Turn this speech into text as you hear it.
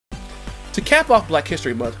To cap off Black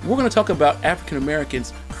History Month, we're going to talk about African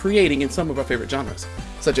Americans creating in some of our favorite genres,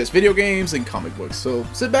 such as video games and comic books. So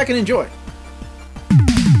sit back and enjoy.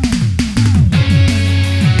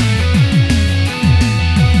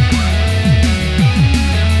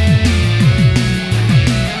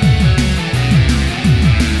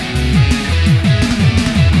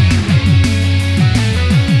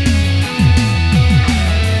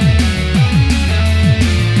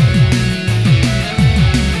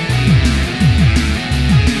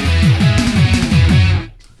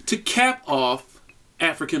 To cap off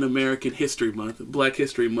African American History Month, Black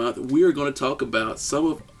History Month, we are going to talk about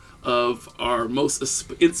some of our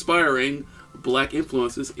most inspiring Black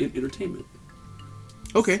influences in entertainment.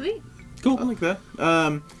 Okay. Sweet. Cool. I like that.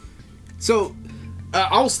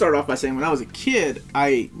 I'll start off by saying when I was a kid,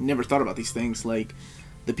 I never thought about these things, like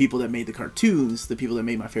the people that made the cartoons, the people that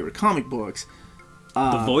made my favorite comic books.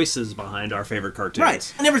 The voices behind our favorght cartoons.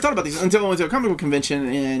 Right. I never thought about these until I went to a comic book convention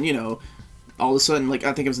and, you know, all of a sudden, like,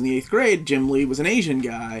 I think it was in the 8th grade, Jim Lee was an Asian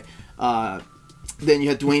guy. Then you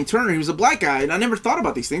had Dwayne Turner, he was a black guy. And I never thought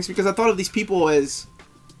about these things because I thought of these people as,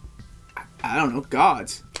 I don't know,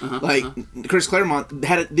 gods. Chris Claremont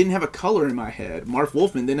didn't have a color in my head. Marv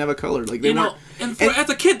Wolfman didn't have a color. Like, they weren't. And as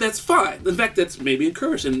a kid, that's fine. In fact, that's maybe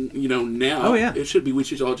encouraged. And, you know, now it should be, we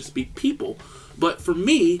should all just be people. But for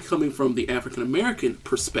me, coming from the African American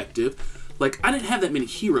perspective, like, I didn't have that many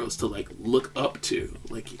heroes to, like, look up to,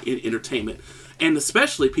 like, in entertainment. And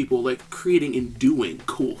especially people, like, creating and doing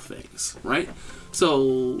cool things, right?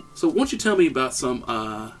 So why don't you tell me about some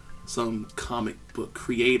comic book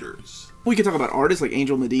creators? We could talk about artists like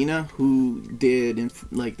Angel Medina, who did,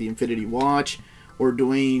 like, the Infinity Watch, or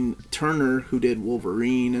Dwayne Turner, who did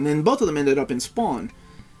Wolverine. And then both of them ended up in Spawn,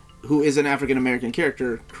 who is an African-American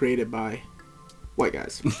character created by white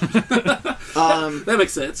guys. That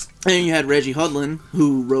makes sense. And you had Reggie Hudlin,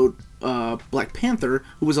 who wrote Black Panther,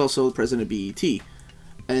 who was also the president of BET.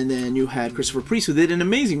 And then you had Christopher Priest, who did an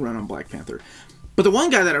amazing run on Black Panther. But the one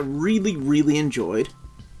guy that I really, really enjoyed,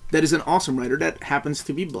 that is an awesome writer, that happens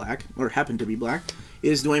to be black, or happened to be black,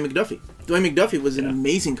 is Dwayne McDuffie. Dwayne McDuffie was an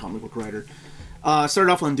amazing comic book writer.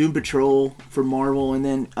 Started off on Doom Patrol for Marvel, and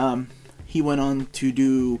then he went on to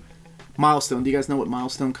do Milestone. Do you guys know what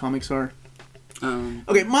Milestone comics are?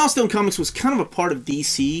 Okay, Milestone Comics was kind of a part of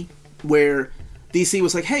DC, where DC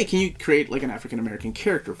was like, hey, can you create like an African-American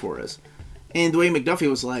character for us? And Dwayne McDuffie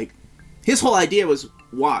was like, his whole idea was,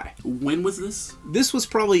 why? When was this? This was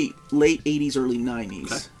probably late 80s, early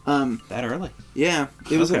 90s. Okay. That early? Yeah.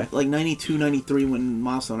 It was like 92, 93 when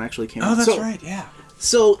Milestone actually came out. Oh, that's right, yeah.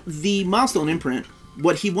 So the Milestone imprint,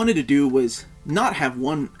 what he wanted to do was not have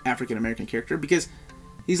one African-American character, because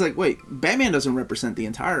he's like, wait, Batman doesn't represent the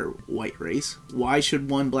entire white race. Why should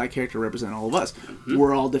one black character represent all of us?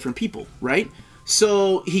 We're all different people, right?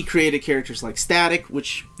 So he created characters like Static,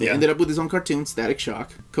 which ended up with his own cartoon, Static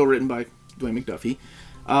Shock, co-written by Dwayne McDuffie.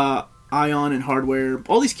 Ion and Hardware.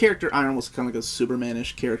 All these characters, Ion was kind of like a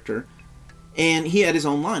Superman-ish character. And he had his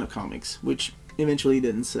own line of comics, which eventually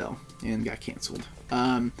didn't sell and got canceled.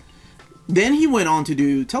 Then he went on to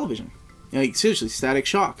do television. Like, seriously, Static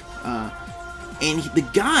Shock. And the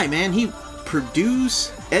guy, man, he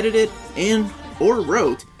produced, edited, or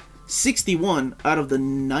wrote 61 out of the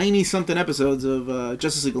 90-something episodes of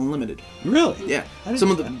Justice League Unlimited. Really? Yeah. Some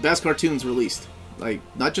of the best cartoons released. Like,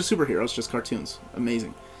 not just superheroes, just cartoons.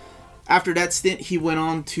 Amazing. After that stint, he went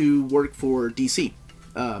on to work for DC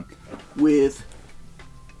with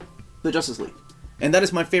the Justice League. And that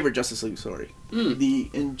is my favorite Justice League story. The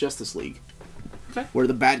Injustice League. Okay. Where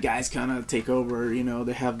the bad guys kind of take over, you know,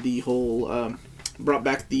 they have the whole... brought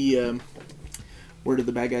back the where did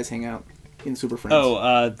the bad guys hang out in Super Friends?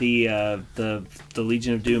 Oh, the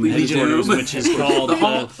Legion of Doom Legion headquarters, Doom. which is called the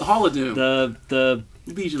Hall of Doom.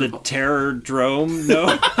 The Terror Drome. No,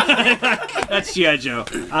 that's G.I. Joe.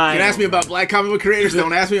 You can ask me about black comic book creators.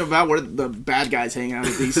 Don't ask me about where the bad guys hang out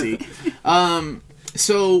in DC.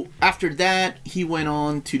 So after that, he went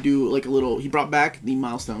on to do like a little. He brought back the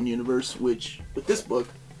Milestone universe, which with this book,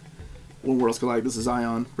 When Worlds Collide, this is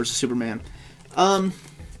Ion versus Superman.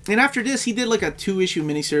 And after this, he did like a 2-issue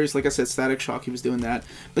miniseries. Like I said, Static Shock, he was doing that.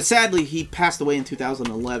 But sadly, he passed away in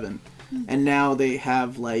 2011. And now they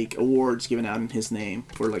have like awards given out in his name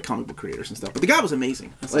for like comic book creators and stuff. But the guy was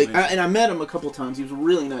amazing. And I met him a couple times. He was a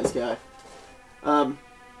really nice guy.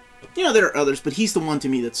 You know, there are others, but he's the one to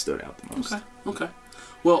me that stood out the most. Okay.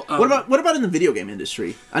 Well, what about in the video game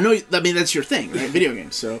industry? I know. I mean, that's your thing, right? Video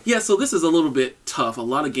games. So yeah. So this is a little bit tough. A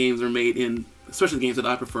lot of games are made in, especially the games that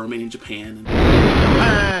I prefer, made in Japan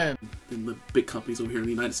and the big companies over here in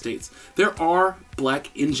the United States. There are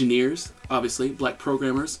black engineers, obviously, black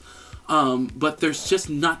programmers. but there's just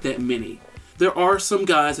not that many. There are some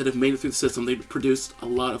guys that have made it through the system. They've produced a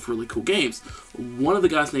lot of really cool games. One of the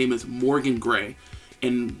guys' name is Morgan Gray,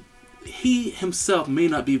 and he himself may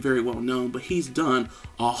not be very well known, but he's done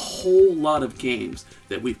a whole lot of games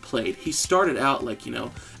that we've played. He started out like,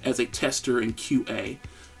 as a tester in QA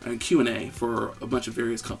and Q&A for a bunch of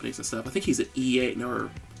various companies and stuff. I think he's at EA or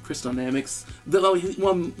Crystal Dynamics.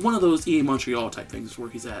 One of those EA Montreal type things is where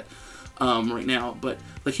he's at right now. But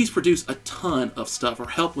like he's produced a ton of stuff or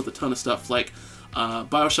helped with a ton of stuff like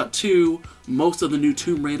BioShock 2, most of the new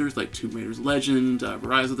Tomb Raiders like Tomb Raider's Legend,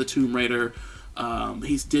 Rise of the Tomb Raider.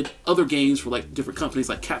 He's did other games for like different companies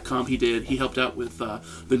like Capcom. He helped out with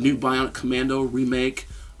the new Bionic Commando remake.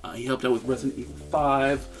 He helped out with Resident Evil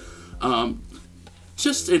 5. And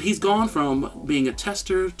he's gone from being a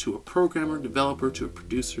tester to a programmer, developer, to a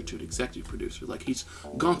producer, to an executive producer. Like he's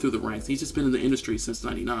gone through the ranks. He's just been in the industry since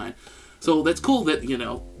 '99. So that's cool that,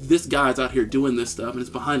 this guy's out here doing this stuff and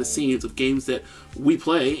it's behind the scenes of games that we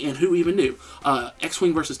play and who even knew.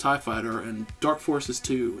 X-Wing vs. TIE Fighter and Dark Forces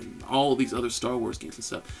 2 and all of these other Star Wars games and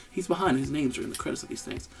stuff. He's behind, his names are in the credits of these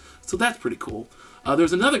things. So that's pretty cool.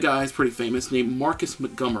 There's another guy who's pretty famous named Marcus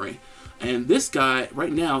Montgomery. And this guy,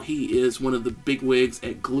 right now, he is one of the big wigs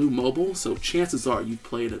at Glue Mobile. So chances are you've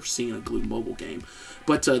played or seen a Glue Mobile game.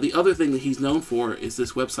 But the other thing that he's known for is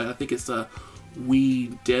this website. I think it's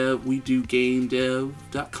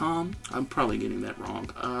WeDoGameDev.com. I'm probably getting that wrong.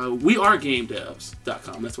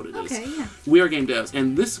 WeAreGameDevs.com. That's what it is. Okay, yeah. We Are Game Devs.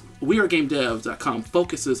 And this WeAreGameDevs.com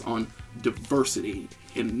focuses on diversity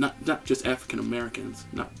and not just African Americans,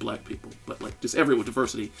 not black people, but like just everyone,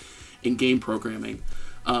 diversity in game programming.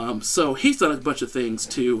 So he's done a bunch of things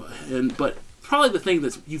too. But probably the thing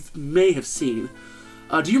that you may have seen.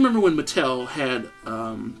 Do you remember when Mattel had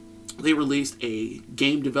they released a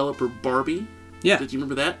game developer Barbie? Yeah. Did you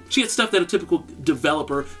remember that? She had stuff that a typical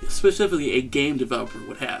developer, specifically a game developer,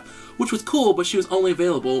 would have, which was cool, but she was only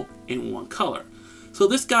available in one color. So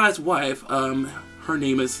this guy's wife, her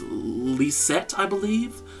name is Lisette, I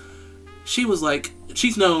believe.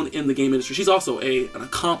 She's known in the game industry. She's also an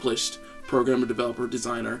accomplished programmer, developer,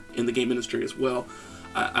 designer in the game industry as well.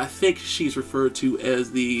 I think she's referred to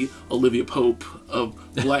as the Olivia Pope of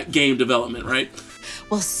black game development, right?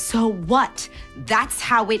 Well, so what? That's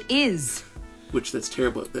how it is. Which, that's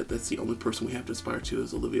terrible. That's the only person we have to aspire to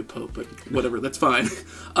is Olivia Pope, but whatever, that's fine.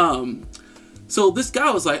 So this guy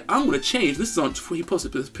was like, I'm going to change. This is on, he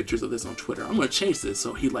posted pictures of this on Twitter. I'm going to change this.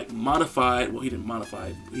 So he modified, well, he didn't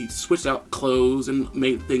modify, he switched out clothes and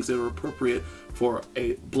made things that were appropriate for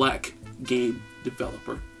a black game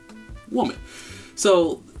developer woman.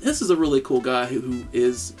 So this is a really cool guy who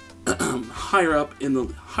is higher up in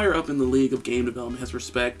the league of game development, has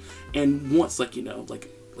respect, and wants like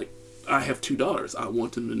I have $2. I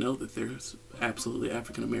want them to know that there's absolutely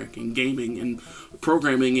African American gaming and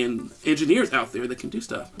programming and engineers out there that can do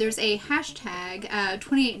stuff. There's a hashtag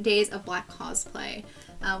 28 Days of Black Cosplay,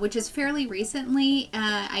 which is fairly recently.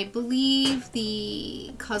 I believe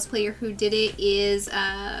the cosplayer who did it is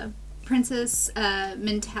Princess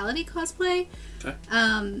Mentality Cosplay. Okay.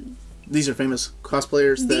 These are famous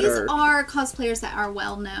cosplayers These are cosplayers that are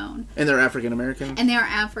well known. And they're African American? And they are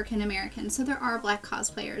African American. So there are black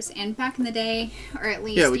cosplayers. And back in the day, or at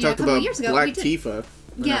least we talked a couple about years ago, Black Tifa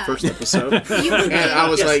in our first episode. And I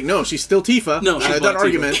was like, no, she's still Tifa. No, she's that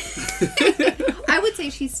argument. I would say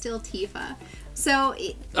she's still Tifa. So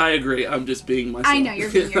I agree. I'm just being myself. I know,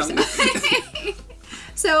 you're being yourself.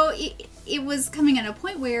 So it was coming at a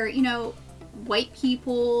point where, white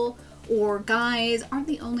people or guys aren't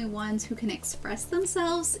the only ones who can express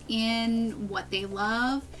themselves in what they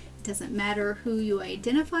love. It doesn't matter who you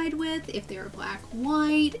identified with, if they're black,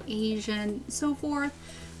 white, Asian, so forth.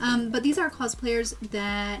 But these are cosplayers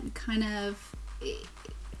that kind of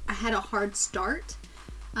had a hard start.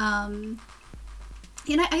 And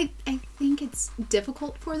I think it's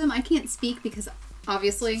difficult for them. I can't speak because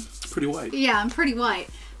obviously... Pretty white. Yeah, I'm pretty white.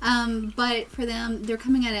 But for them, they're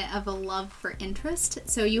coming at it of a love for interest.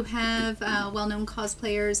 So you have well-known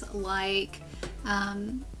cosplayers like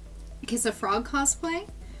Kiss a Frog cosplay,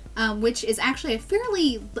 which is actually a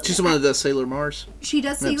fairly... She's the one that does Sailor Mars. She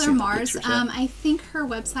does Sailor Mars. I think her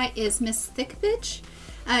website is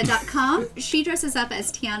missthickbitch.com. She dresses up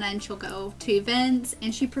as Tiana and she'll go to events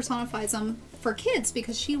and she personifies them for kids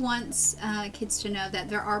because she wants kids to know that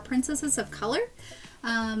there are princesses of color.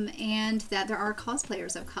 And that there are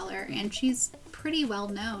cosplayers of color, and she's pretty well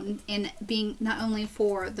known in being not only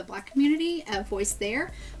for the black community, a voice there,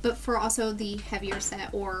 but for also the heavier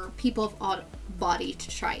set or people of all body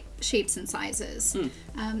shapes and sizes.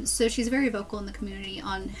 So she's very vocal in the community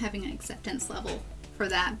on having an acceptance level for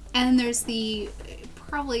that. And there's the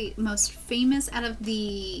probably most famous out of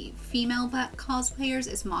the female black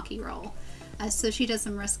cosplayers is Maki Roll. So she does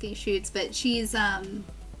some risque shoots, but she's So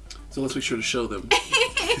let's make sure to show them.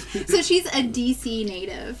 so she's a DC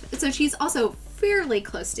native. So she's also fairly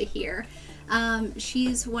close to here.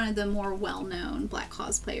 She's one of the more well-known black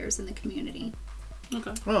cosplayers in the community.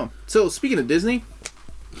 Okay. Oh, so speaking of Disney,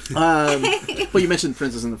 well, you mentioned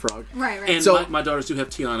Princess and the Frog. Right. And so my daughters do have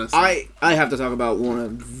Tiana. So. I have to talk about one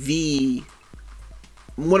of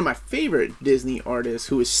my favorite Disney artists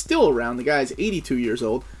who is still around. The guy's 82 years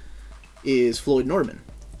old. Is Floyd Norman.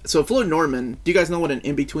 So Floyd Norman, do you guys know what an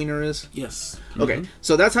in-betweener is? Yes. Okay,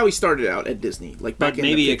 so that's how he started out at Disney. Like back in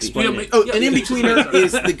maybe the 50s. explain it. Oh, an in-betweener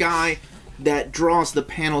is the guy that draws the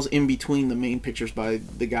panels in between the main pictures by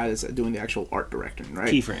the guy that's doing the actual art directing,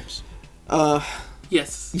 right? Keyframes.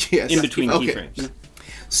 Yes. Yes. In between Okay. keyframes. Yeah.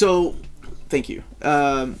 So, thank you.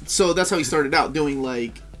 So that's how he started out, doing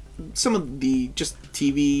like some of the just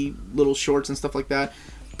TV little shorts and stuff like that.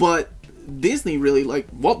 But Disney really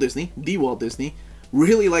Walt Disney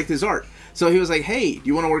really liked his art. So he was like, hey, do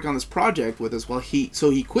you want to work on this project with us? Well, he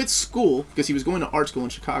quit school because he was going to art school in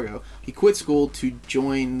Chicago. He quit school to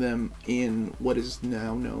join them in what is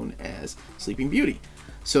now known as Sleeping Beauty.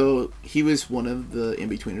 So he was one of the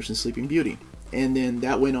in-betweeners in Sleeping Beauty. And then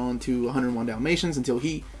that went on to 101 Dalmatians until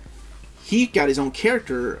he got his own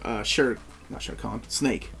character,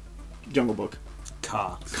 Snake, Jungle Book.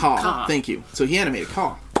 Ka. Thank you. So he animated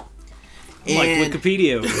Ka. Like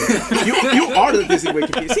Wikipedia. you are the Disney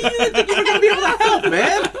Wikipedia. See, you didn't think you were going to be able to help,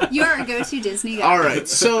 man. You are a go-to Disney guy. All right,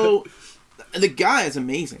 so the guy is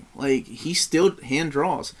amazing. Like, he still hand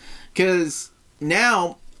draws. Because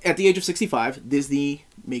now, at the age of 65, Disney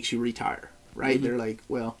makes you retire, right? Mm-hmm. They're like,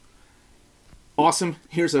 well, awesome.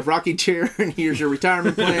 Here's a rocking chair, and here's your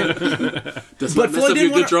retirement plan. Does not mess up your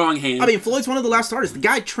good drawing hand. I mean, Floyd's one of the last artists. The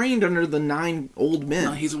guy trained under the 9 old men.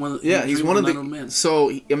 No, he's one of the 9 old men. So,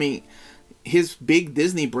 I mean, his big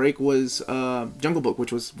Disney break was Jungle Book,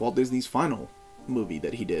 which was Walt Disney's final movie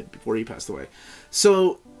that he did before he passed away.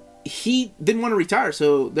 So he didn't want to retire.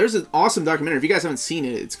 So there's an awesome documentary. If you guys haven't seen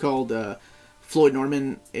it, it's called Floyd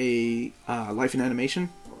Norman, A Life in Animation.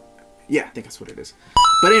 Yeah, I think that's what it is.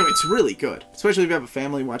 But anyway, it's really good. Especially if you have a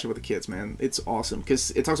family, watch it with the kids, man. It's awesome. Because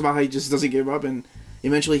it talks about how he just doesn't give up. And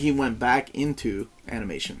eventually he went back into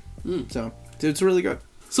animation. So it's really good.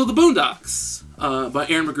 So The Boondocks by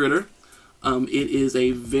Aaron McGritter. It is a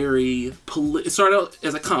very... it started out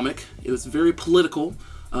as a comic. It was very political.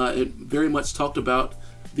 It very much talked about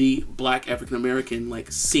the black African-American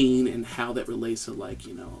scene and how that relates to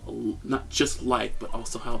not just life, but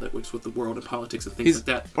also how that works with the world and politics and things like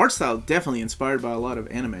that. Art style definitely inspired by a lot of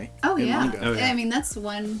anime. Oh yeah. Manga. Oh, yeah. I mean, that's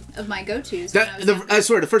one of my go-tos. I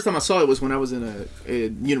swear, the first time I saw it was when I was in a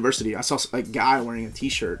university. I saw a guy wearing a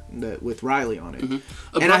T-shirt with Riley on it,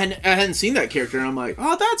 and I hadn't seen that character, and I'm like,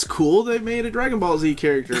 oh, that's cool. They made a Dragon Ball Z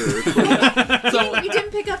character. So you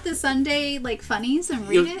didn't pick up the Sunday funnies and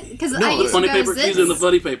read it because I used funny to go papers, Zips, using the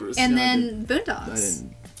funny papers, and then Boondocks.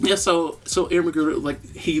 Yeah, so Aaron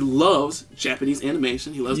McGruder, he loves Japanese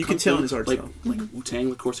animation. He loves you can tell in his art style. Like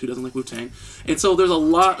Wu-Tang, of course. Who doesn't like Wu-Tang? And so there's a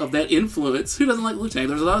lot of that influence. Who doesn't like Wu-Tang?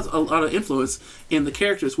 There's a lot of influence in the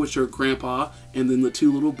characters, which are Grandpa and then the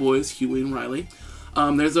 2 little boys, Huey and Riley.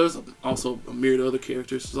 There's also a myriad of other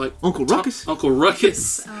characters like Uncle Ruckus,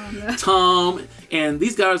 Tom, and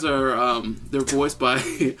these guys are they're voiced by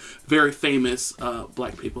very famous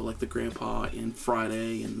black people like the Grandpa in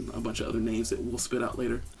Friday and a bunch of other names that we'll spit out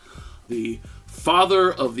later. The father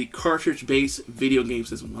of the cartridge-based video game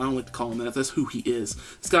system. I don't like to call him that. That's who he is.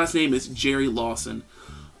 This guy's name is Jerry Lawson.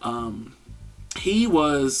 He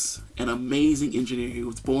was an amazing engineer. He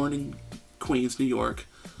was born in Queens, New York.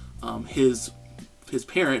 His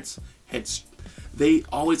parents they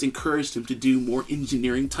always encouraged him to do more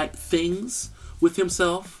engineering type things with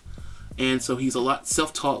himself, and so he's a lot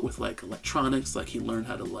self-taught with electronics. He learned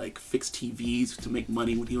how to fix TVs to make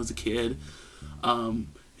money when he was a kid.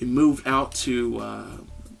 He moved out to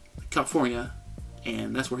California,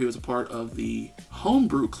 and that's where he was a part of the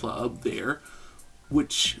homebrew club there,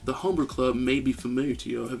 which the homebrew club may be familiar to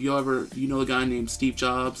you. Have you ever, a guy named Steve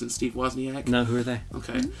Jobs and Steve Wozniak? No, who are they?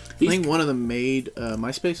 Okay. I think one of them made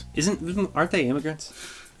MySpace. Aren't they immigrants?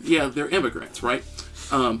 Yeah, they're immigrants, right?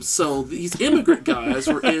 So these immigrant guys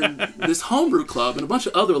were in this homebrew club, and a bunch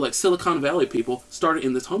of other Silicon Valley people started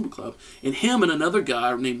in this homebrew club. And him and another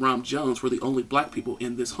guy named Rom Jones were the only black people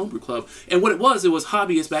in this homebrew club. And what it was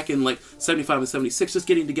hobbyists back in 75 and 76, just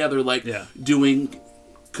getting together, doing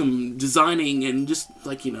designing and just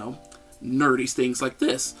nerdy things like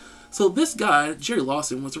this. So this guy, Jerry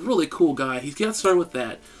Lawson, was a really cool guy. He got started with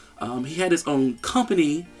that. He had his own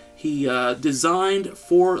company. He designed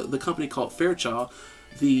for the company called Fairchild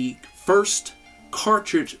the first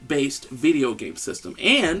cartridge-based video game system,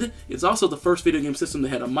 and it's also the first video game system that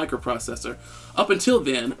had a microprocessor. Up until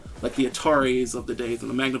then, like the Ataris of the days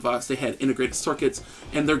and the Magnavox, they had integrated circuits,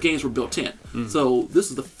 and their games were built in. So this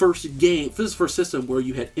is the first first system where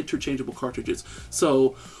you had interchangeable cartridges.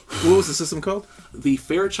 So, what was the system called? The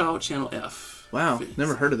Fairchild Channel F. Wow,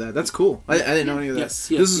 never heard of that. That's cool. I didn't know any of that. Yes,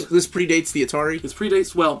 This predates the Atari. This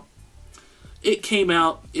predates. Well, it came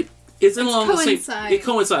out. It's along the same. It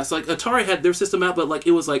coincides. Like Atari had their system out, but like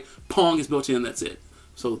it was like Pong is built in. That's it.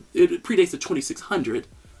 So it predates the 2600.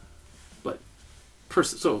 But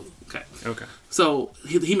okay. So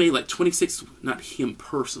he made like 26. Not him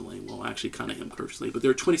personally. Well, actually, kind of him personally. But there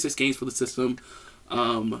are 26 games for the system.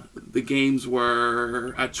 The games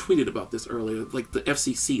were, I tweeted about this earlier, like the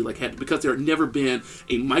FCC because there had never been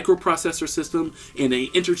a microprocessor system and an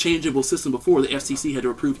interchangeable system before. The FCC had to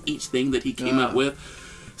approve each thing that he came out with.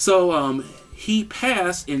 So he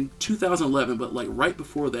passed in 2011, but like right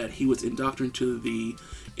before that, he was inducted into the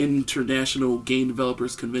International Game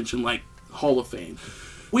Developers Convention, like Hall of Fame.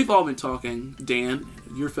 We've all been talking, Dan,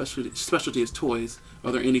 your specialty is toys.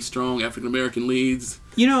 Are there any strong African-American leads?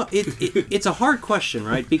 You know, it's a hard question,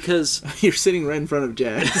 right? Because you're sitting right in front of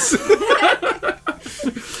Jax.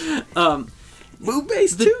 Move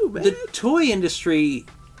base too, man. The toy industry,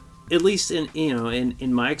 at least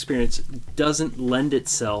in my experience, doesn't lend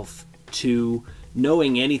itself to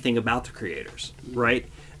knowing anything about the creators, right?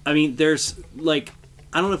 I mean, there's like,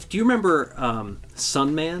 I don't know if, do you remember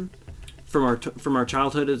Sunman from our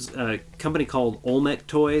childhood? It's a company called Olmec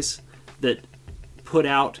Toys that put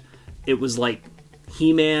out, it was like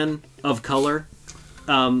He-Man of color.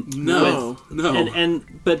 No.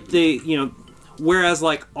 But they, whereas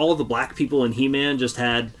like all the black people in He-Man just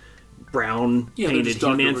had brown painted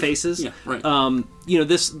He-Man faces. Yeah, right.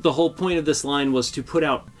 The whole point of this line was to put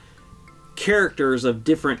out characters of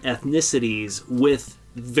different ethnicities with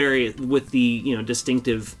the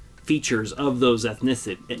distinctive features of those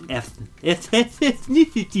ethnicities.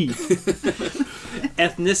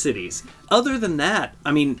 Other than that,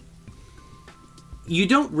 I mean, you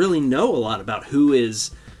don't really know a lot about who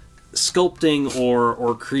is sculpting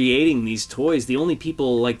or creating these toys. The only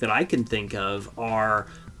people like that I can think of are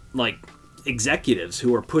like executives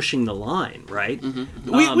who are pushing the line, right?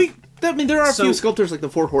 There are a few sculptors like the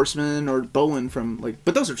Four Horsemen or Bowen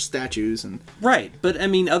but those are statues and right. But I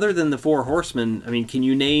mean, other than the Four Horsemen, I mean, can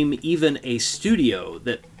you name even a studio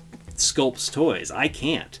that sculpts toys? I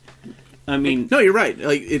can't. I mean, no, you're right.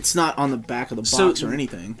 Like it's not on the back of the box or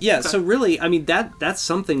anything. Yeah. Okay. So really, I mean that's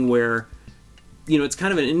something where it's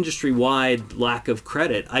kind of an industry-wide lack of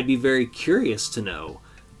credit. I'd be very curious to know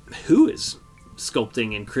who is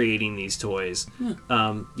sculpting and creating these toys.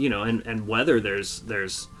 And whether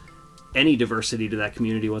there's any diversity to that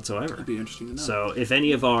community whatsoever. That'd be interesting to know. So if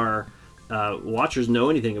any of our watchers know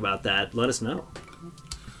anything about that, let us know.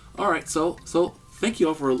 All right, so thank you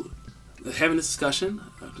all for having this discussion.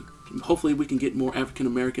 Hopefully we can get more African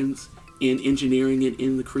Americans in engineering and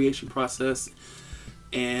in the creation process,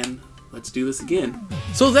 and let's do this again.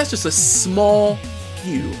 So that's just a small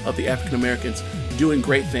few of the African Americans doing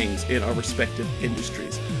great things in our respective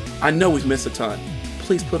industries. I know we've missed a ton.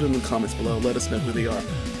 Please put it in the comments below. Let us know who they are.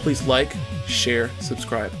 Please like, share,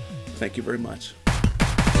 subscribe. Thank you very much.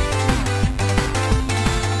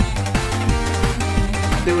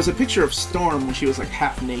 There was a picture of Storm when she was like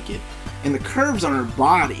half naked, and the curves on her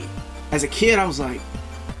body. As a kid, I was like,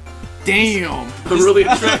 damn. I'm really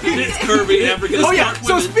attracted to this curvy African. Oh yeah.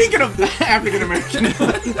 So speaking of African American,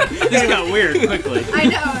 this got weird quickly. I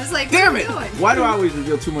know. I was like, damn it. Why do I always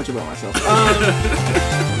reveal too much about myself?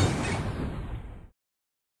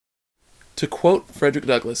 To quote Frederick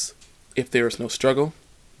Douglass, if there is no struggle,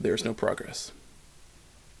 there is no progress.